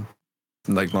thinking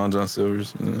like Long John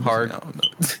Silver's. You know, hard. I don't know.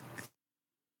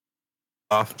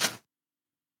 Off.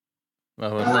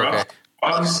 Oh, okay.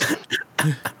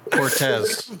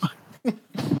 Cortez.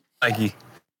 Nike.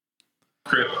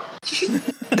 Crip.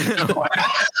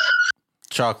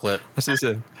 Chocolate. What's he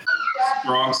said?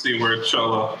 Wrong C word.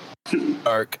 Cholo.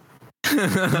 Dark.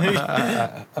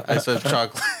 I said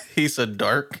chocolate. He said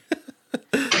dark.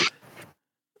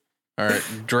 All right,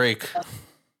 Drake.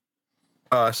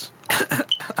 Gosh.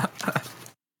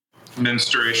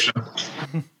 Menstruation.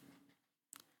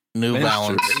 New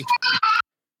Balance.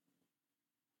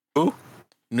 Who?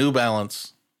 New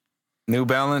Balance. New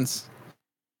Balance.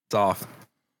 It's off.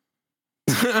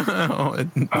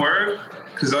 Word?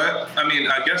 Because I mean,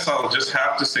 I guess I'll just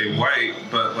have to say white,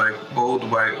 but like old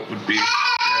white would be.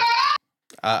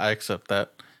 I accept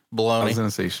that. Bologna. I was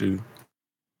gonna say shoe.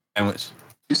 Sandwich.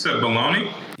 You said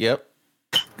bologna? Yep.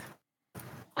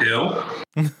 Ill.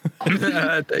 All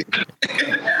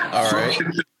right.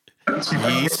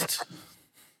 Yeast.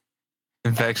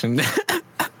 Infection.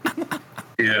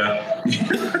 Yeah.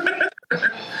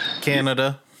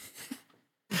 Canada.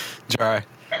 Dry.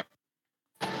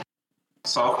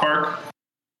 South Park.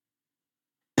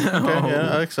 Okay,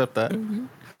 yeah, I accept that. I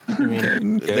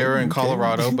mean, they were in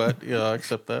Colorado, but yeah, I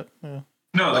accept that. Yeah.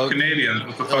 No, the Canadian.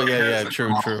 What the fuck yeah,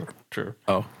 true.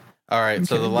 Oh. All right,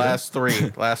 so the last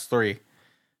three.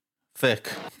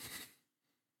 Thick.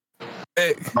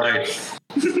 Thick. Like,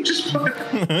 just fuck.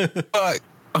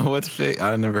 Oh, what's thick?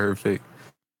 I never heard thick.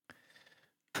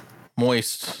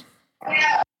 Moist.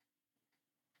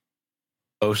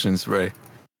 Ocean spray.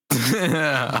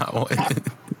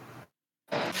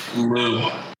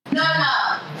 Lube.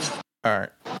 All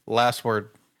right, last word.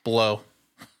 Blow.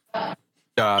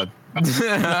 God. I'm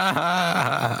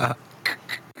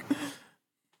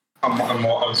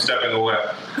stepping away.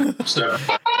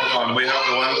 Hold on, we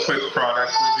have one quick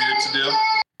product review to do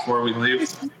before we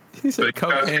leave. He said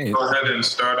cocaine. Go ahead and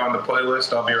start on the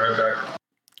playlist. I'll be right back.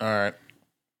 All right.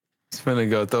 He's finna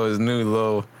go throw his new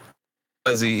little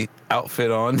fuzzy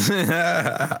outfit on.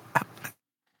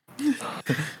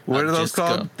 What are those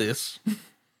called? This.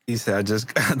 He said, I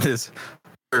just got this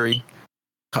furry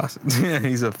costume. Yeah,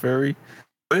 he's a furry.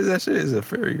 What is that shit? He's a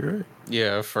furry, right?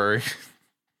 Yeah, furry.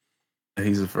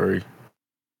 He's a furry.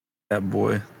 That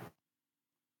boy.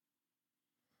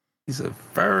 He's a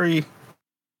furry.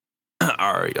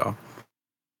 All right, y'all.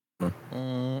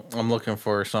 I'm looking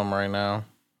for some right now.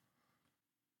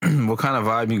 What kind of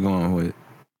vibe you going with?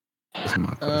 That's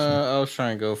my question. I was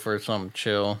trying to go for something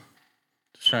chill.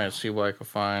 Just trying to see what I could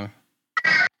find.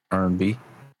 R&B.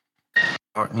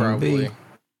 Probably.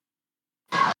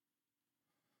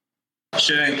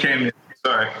 Shit ain't came yet.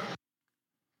 Sorry.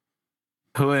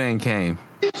 Who it ain't came?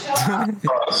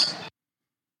 Pause.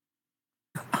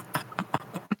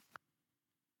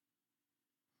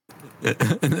 And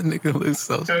the nigga looks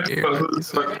so scared.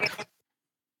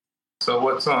 So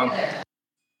what song?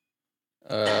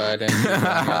 I didn't see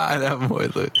that. That boy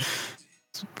look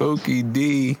spooky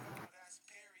D.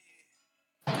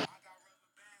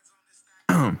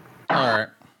 All right.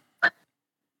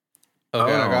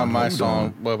 Okay, I got my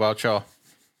song. What about y'all?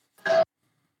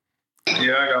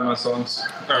 Yeah, I got my songs.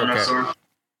 My song.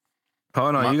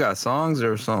 Hold on, you got songs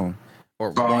or a song?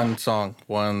 Or one song.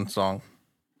 One song.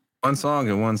 One song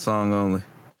and one song only.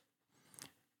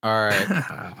 All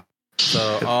right.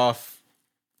 So off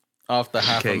the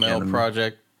Half a Mil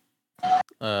project,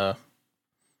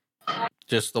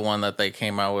 just the one that they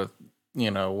came out with,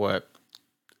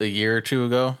 a year or two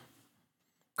ago,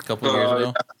 a couple of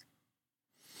years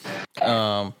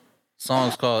ago.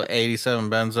 Song's called 87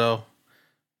 Benzo,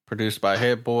 produced by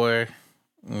Hit Boy.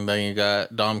 And then you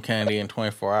got Dom Kennedy in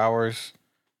 24 Hours.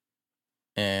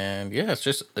 And yeah, it's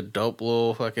just a dope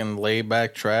little fucking laid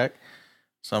back track.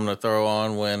 Something to throw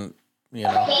on when,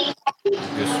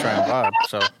 just try and vibe.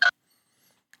 So,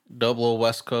 dope little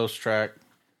West Coast track.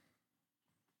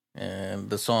 And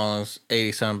the song's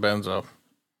 87 Benzo.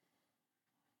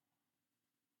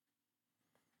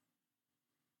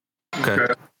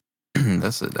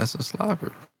 That's a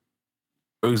slobber.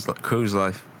 Cruise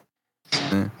life.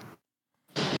 Yeah.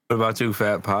 What about you,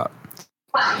 Fat Pop?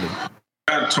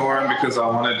 I'm torn because I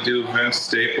want to do Vince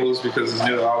Staples because his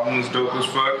new album is dope as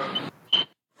fuck.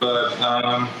 But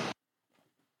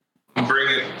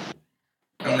bring it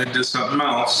and then do something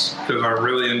else because I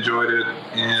really enjoyed it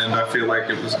and I feel like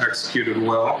it was executed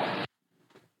well.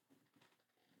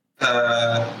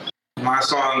 My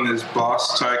song is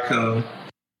Boss Tycoon.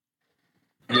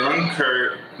 Young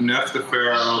Kurt, Neff the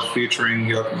Pharaoh featuring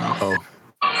Yuck Mouth. Oh.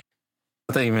 I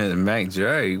thought you meant Mac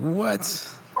Dre. What?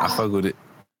 I fuck with it.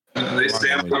 They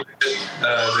sampled it. They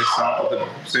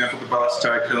sampled the Boss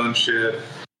Tycoon shit.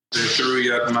 They threw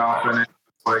Yuck Mouth in it.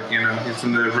 Like, you know, it's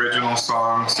in the original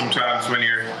song. Sometimes when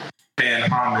you're paying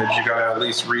homage, you gotta at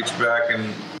least reach back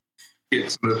and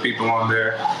get some of the people on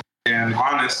there. And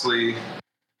honestly,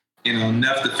 you know,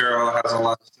 Neff the Pharaoh has a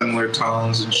lot of similar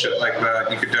tones and shit like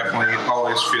that. You could definitely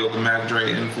always feel the Mac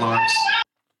Dre influence.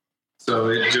 So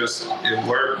it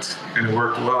worked, and it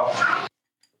worked well.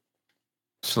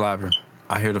 Slobber.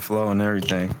 I hear the flow and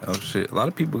everything. Oh, shit. A lot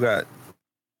of people got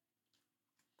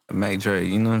Mac Dre,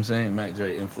 you know what I'm saying? Mac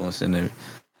Dre influence in their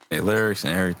lyrics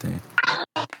and everything.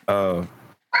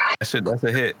 That's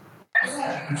a hit.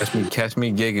 Catch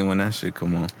me gigging when that shit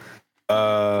come on.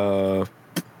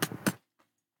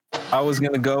 I was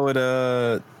gonna go with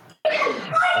a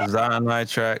Zion I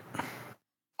track.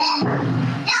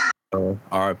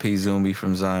 R.I.P. Zumbi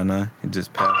from Zion. He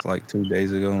just passed like 2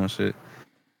 days ago and shit.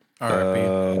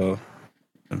 R.I.P.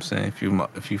 I'm saying if you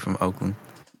from Oakland,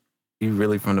 you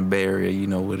really from the Bay Area, you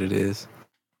know what it is.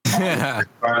 I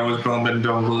was bumping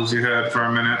 "Don't Lose Your Head" for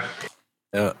a minute.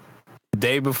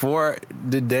 Day before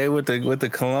the day with the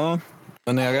cologne.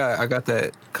 And then I got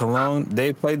that cologne.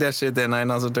 They played that shit that night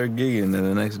and I was at there gigging. And then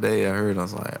the next day I heard, I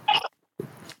was like,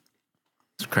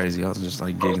 it's crazy. I was just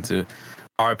like gigging to it.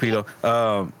 R.I.P. though.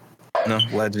 No,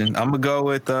 legend. I'm gonna go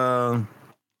with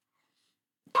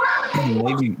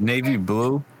Navy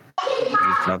Blue.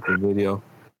 Just dropped the video.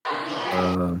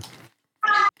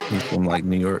 He's from like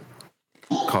New York.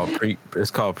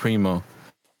 It's called Primo.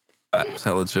 It's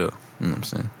hella chill. You know what I'm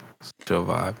saying? It's a chill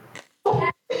vibe. Okay.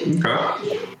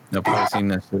 I've probably seen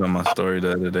that shit on my story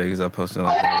the other day because I posted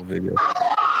like a whole video.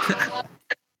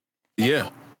 Yeah. You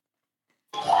know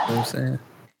what I'm saying?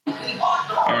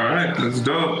 All right, that's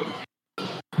dope.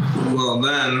 Well,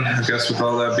 then, I guess with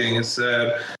all that being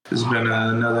said, this has been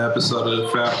another episode of the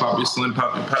Fat Poppy Slim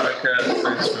Poppy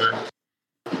Podcast.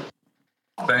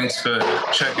 Thanks for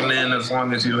checking in as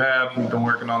long as you have. We've been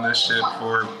working on this shit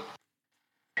for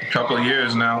a couple of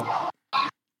years now.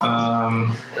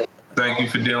 Thank you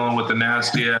for dealing with the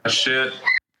nasty ass shit.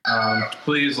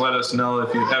 Please let us know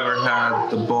if you've ever had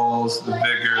the balls, the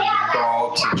vigor, the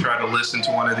gall to try to listen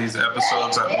to one of these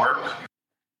episodes at work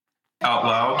out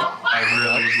loud. I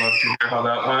really would love to hear how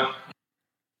that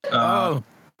went.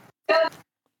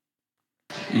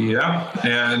 Yeah,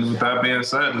 and with that being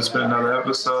said, it's been another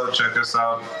episode. Check us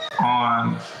out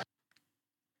on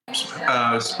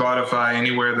Spotify,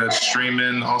 anywhere that's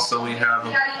streaming. Also, we have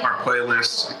our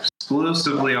playlist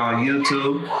exclusively on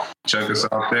YouTube. Check us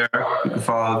out there. You can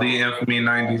follow the Infamy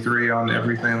 93 on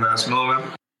everything that's moving.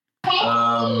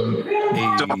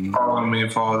 Don't follow me,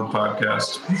 follow the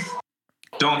podcast.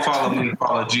 Don't follow me,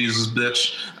 follow Jesus,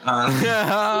 bitch.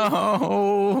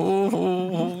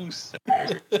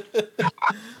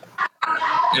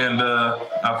 And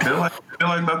I feel like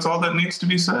that's all that needs to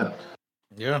be said.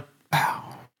 Yeah.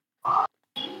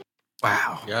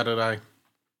 Wow. Yeah, did I?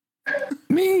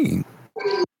 Me.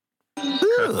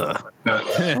 For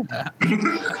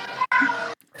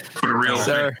the real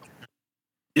sir.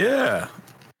 Yeah.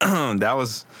 That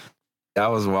was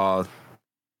wild.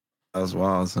 That was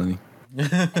wild, sonny.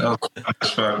 That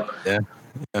was fun. Yeah.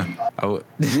 I would.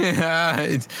 Yeah.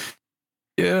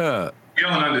 You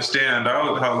don't understand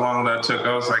how long that took.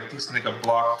 I was like, this nigga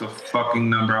blocked the fucking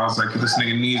number. I was like, this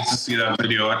nigga needs to see that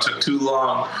video. I took too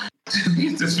long to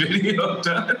get this video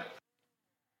done.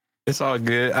 It's all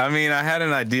good. I mean, I had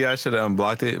an idea. I should have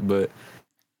unblocked it, but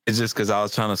it's just because I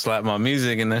was trying to slap my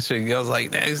music and that shit. I was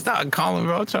like, "Dang, stop calling,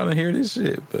 bro. I'm trying to hear this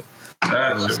shit." But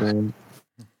yeah, it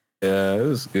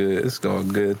was good. It's going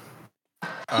good.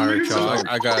 All right, y'all.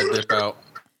 I gotta dip out.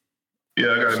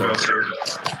 Yeah, I gotta go.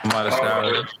 I'm out of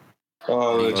shower.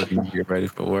 Get ready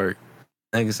for work.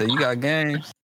 Nigga say, you got games?